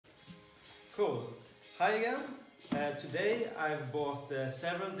Cool. Hi again. Today I've bought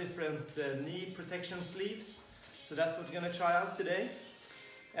several different knee protection sleeves. So that's what we're going to try out today.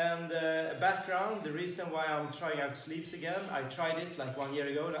 And background, the reason why I'm trying out sleeves again, I tried it like 1 year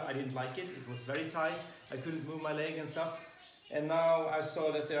ago, I didn't like it. It was very tight, I couldn't move my leg and stuff. And now I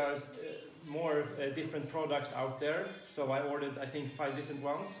saw that there are more different products out there. So I ordered, I think, 5 different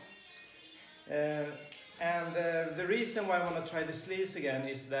ones. The reason why I want to try the sleeves again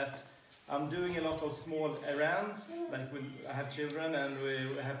is that I'm doing a lot of small errands, like I have children and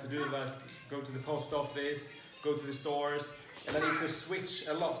we have to do like go to the post office, go to the stores, and I need to switch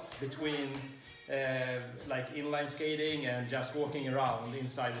a lot between like inline skating and just walking around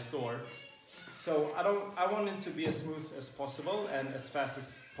inside the store. So I want it to be as smooth as possible and as fast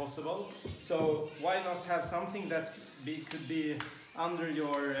as possible. So why not have something that could be under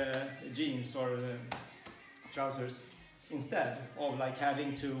your jeans or trousers, instead of like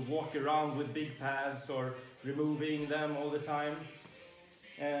having to walk around with big pads or removing them all the time.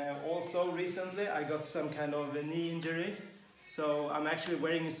 Also recently I got some kind of a knee injury, so I'm actually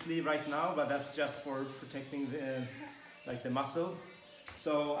wearing a sleeve right now, but that's just for protecting the muscle.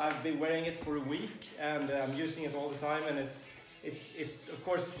 So I've been wearing it for a week and I'm using it all the time, and it's of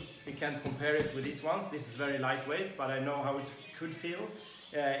course you can't compare it with these ones. This is very lightweight, but I know how it could feel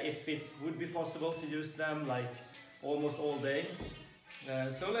if it would be possible to use them like almost all day.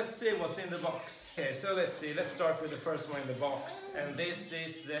 So let's see what's in the box. Okay, so let's see. Let's start with the first one in the box, and this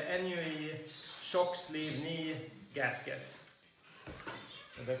is the Ennui shock sleeve knee gasket.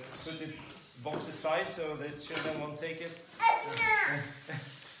 So let's put the box aside so the children won't take it.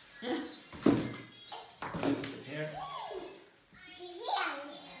 Here.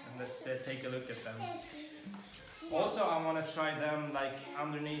 And let's take a look at them. Also, I want to try them like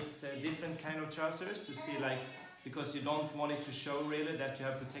underneath different kind of trousers to see, like, because you don't want it to show really that you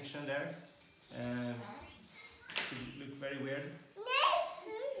have protection there. It could look very weird.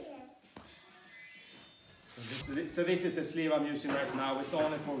 So this is a sleeve I'm using right now. It's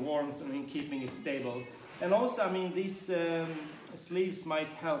only for warmth and keeping it stable. And also, I mean, these sleeves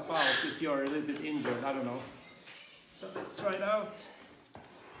might help out if you're a little bit injured. I don't know. So let's try it out.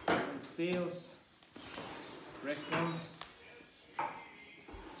 So it feels. Correct one.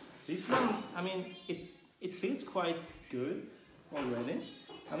 This one, I mean, it feels quite good already.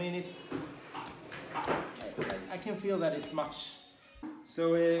 I mean, I can feel that it's much.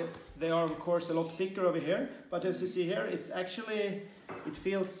 So they are of course a lot thicker over here, but as you see here, it's actually, it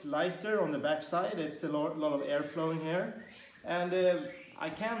feels lighter on the back side. It's a lot of air flowing here. And I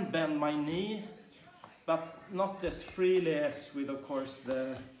can bend my knee, but not as freely as with, of course,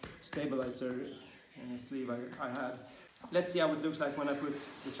 the stabilizer sleeve I had. Let's see how it looks like when I put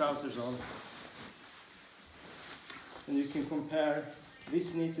the trousers on. And you can compare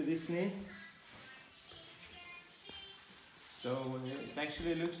this knee to this knee. So it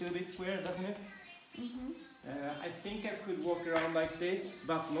actually looks a bit weird, doesn't it? Mm-hmm. I think I could walk around like this,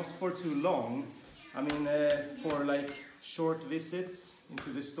 but not for too long. I mean, for like short visits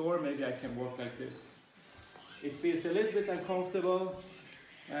into the store, maybe I can walk like this. It feels a little bit uncomfortable.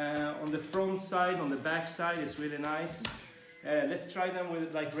 On the front side, on the back side, it's really nice. Let's try them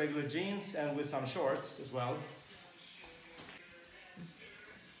with like regular jeans and with some shorts as well.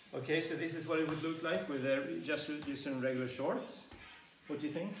 Okay, so this is what it would look like with just using regular shorts. What do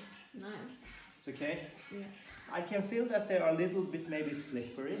you think? Nice. It's okay? Yeah. I can feel that they are a little bit maybe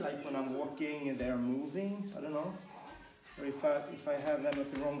slippery, like when I'm walking and they're moving, I don't know. Or if I have them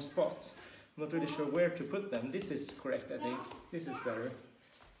at the wrong spot. I'm not really sure where to put them. This is correct, I think. This is better.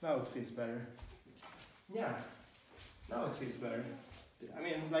 Now it feels better. Yeah, now it feels better. I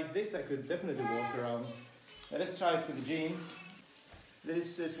mean, like this I could definitely walk around. Now let's try it with the jeans.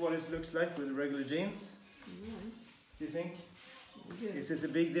 This is what it looks like with the regular jeans. Nice. Do you think? Yeah. This is a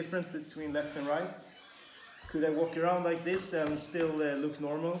big difference between left and right. Could I walk around like this and still look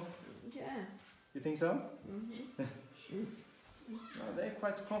normal? Yeah. You think so? Mm-hmm. Well, they're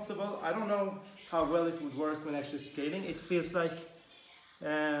quite comfortable. I don't know how well it would work when actually skating. It feels like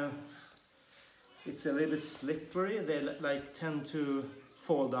it's a little bit slippery. They like tend to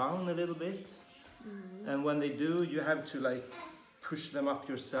fall down a little bit. Mm-hmm. And when they do, you have to like push them up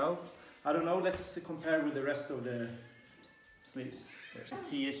yourself. I don't know, let's compare with the rest of the sleeves. There's the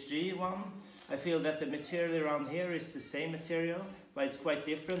TSG one. I feel that the material around here is the same material, but it's quite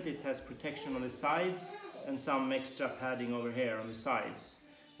different. It has protection on the sides and some extra padding over here on the sides.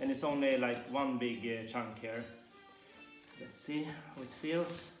 And it's only like one big chunk here. Let's see how it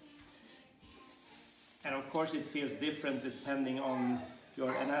feels. And of course it feels different depending on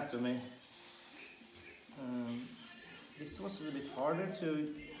your anatomy. This was a little bit harder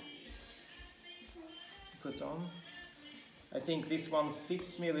to put on. I think this one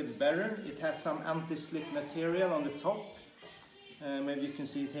fits me a little better. It has some anti-slip material on the top. Maybe you can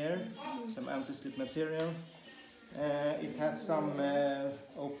see it here, some anti-slip material. It has some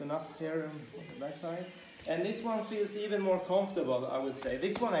open up here on the back side. And this one feels even more comfortable, I would say.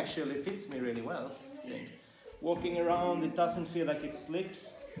 This one actually fits me really well, I think. Walking around, it doesn't feel like it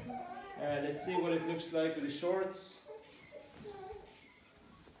slips. Let's see what it looks like with the shorts.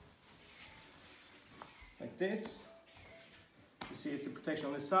 Like this. You see it's a protection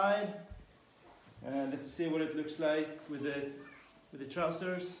on the side. Let's see what it looks like with the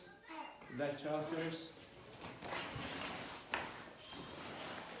trousers, the black trousers.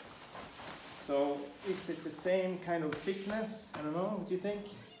 So is it the same kind of thickness? I don't know, what do you think?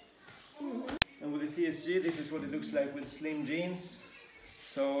 And with the TSG, this is what it looks like with slim jeans.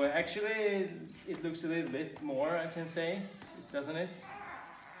 So actually it looks a little bit more, I can say, doesn't it,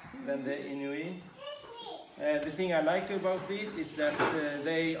 than the Ennui. The thing I like about this is that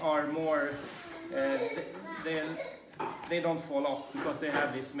they are more, they don't fall off because they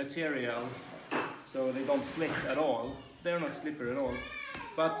have this material, so they don't slip at all. They're not slippery at all.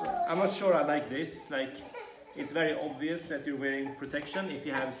 But I'm not sure I like this. Like, it's very obvious that you're wearing protection if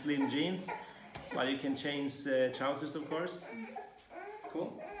you have slim jeans. Well, you can change trousers, of course.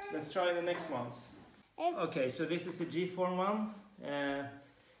 Cool. Let's try the next ones. Okay, so this is a G-form one.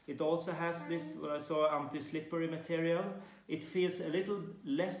 It also has this, what I saw, anti-slippery material. It feels a little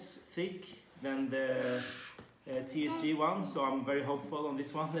less thick than the TSG one, so I'm very hopeful on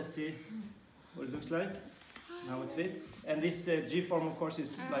this one. Let's see what it looks like, how it fits. And this G-form, of course,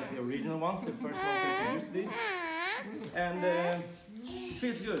 is like the original ones, the first ones that produced this. And it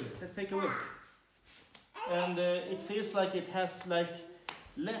feels good. Let's take a look. And it feels like it has like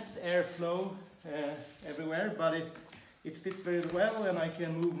less airflow everywhere, but it fits very well, and I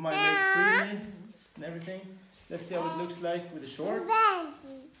can move my leg freely and everything. Let's see how it looks like with the shorts.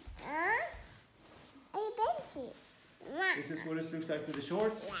 This is what it looks like with the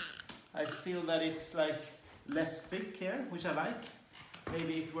shorts. I feel that it's like less thick here, which I like.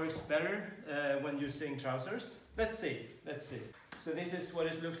 Maybe it works better when using trousers. Let's see, let's see. So this is what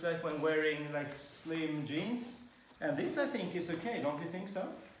it looks like when wearing like slim jeans. And this I think is okay, don't you think so?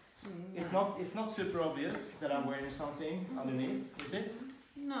 It's not super obvious that I'm wearing something underneath, is it?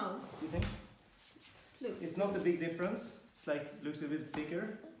 No. Do you think? Looks. It's not a big difference. It's like looks a bit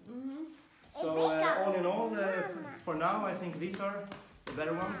thicker. So all in all, for now, I think these are the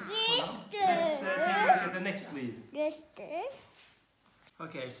better ones. For now. Let's take a look at the next sleeve.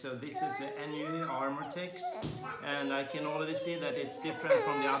 Okay, so this is the Ennui Armor Tex, and I can already see that it's different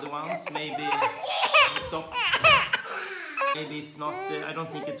from the other ones. Maybe stop. Maybe it's not, I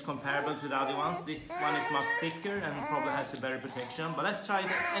don't think it's comparable to the other ones. This one is much thicker and probably has a better protection. But let's try it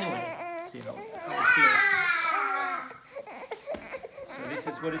anyway, see how it feels. So this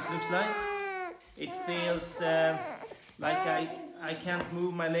is what it looks like. It feels like I can't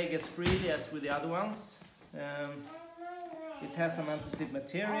move my leg as freely as with the other ones. It has some anti-slip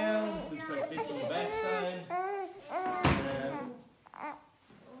material. It looks like this on the back side.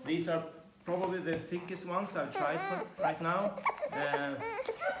 These are probably the thickest ones I've tried for right now.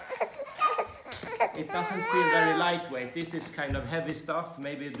 It doesn't feel very lightweight. This is kind of heavy stuff,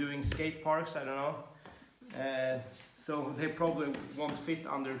 maybe doing skate parks, I don't know. So they probably won't fit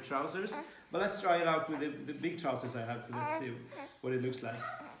under trousers. But let's try it out with the big trousers I have, let's see what it looks like.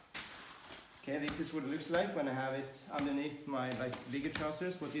 Okay, this is what it looks like when I have it underneath my bigger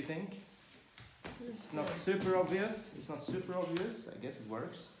trousers. What do you think? It's not super obvious. It's not super obvious. I guess it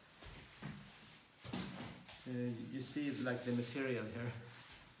works. You see like the material here.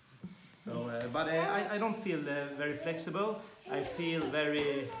 So, but I don't feel very flexible. I feel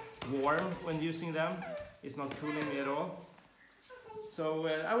very warm when using them. It's not cooling me at all. So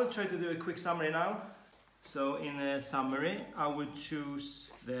I will try to do a quick summary now. So in a summary, I would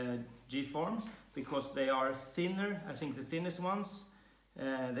choose the G-form because they are thinner. I think the thinnest ones.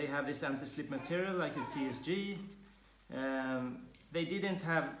 They have this anti-slip material like the TSG.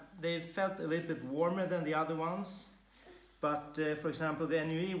 They felt a little bit warmer than the other ones. But for example, the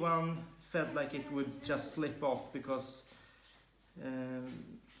Ennui one felt like it would just slip off because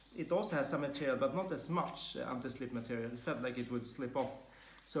it also has some material, but not as much anti-slip material. It felt like it would slip off.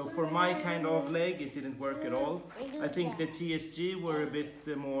 So for my kind of leg, it didn't work at all. I think the TSG were a bit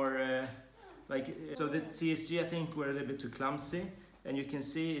more so the TSG I think were a little bit too clumsy, and you can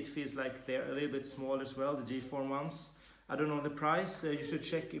see it feels like they're a little bit small as well, the G-form ones. I don't know the price. You should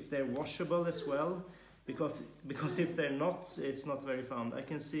check if they're washable as well, because if they're not, it's not very fun. I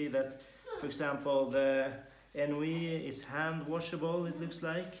can see that, for example, the Ennui is hand washable, it looks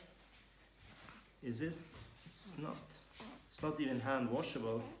like. is it? It's not. It's not even hand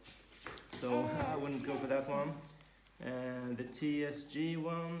washable, so I wouldn't go for that one. And the TSG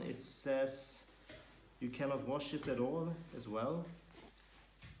one, it says you cannot wash it at all as well,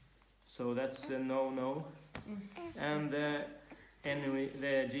 so that's a no. And the Ennui,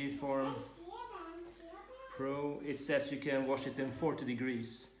 the G-Form Pro, it says you can wash it in 40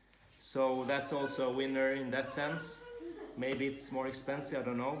 degrees, so that's also a winner in that sense. Maybe it's more expensive, I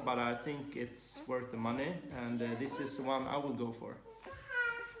don't know, but I think it's worth the money, and this is the one I will go for.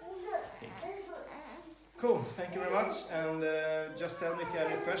 Cool, thank you very much, and just tell me if you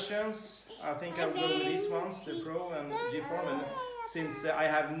have any questions. I think I'll go with these ones, the Pro and G-Form, and since I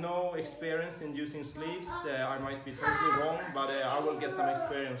have no experience in using sleeves, I might be totally wrong, but I will get some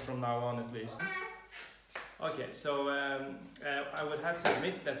experience from now on at least. Okay, so I would have to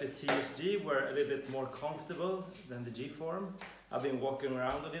admit that the TSG were a little bit more comfortable than the G-Form. I've been walking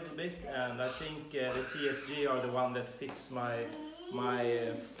around a little bit, and I think the TSG are the one that fits my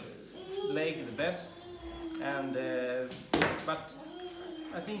leg the best. And but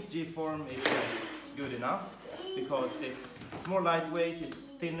I think G-Form is good enough because it's more lightweight, it's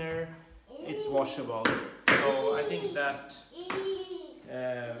thinner, it's washable. So I think that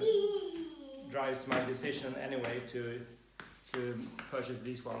drives my decision anyway to purchase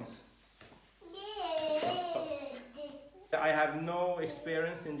these ones. Stop. I have no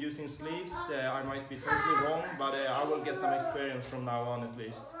experience in using sleeves. I might be totally wrong, but I will get some experience from now on at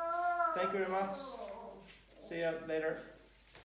least. Thank you very much. See you later.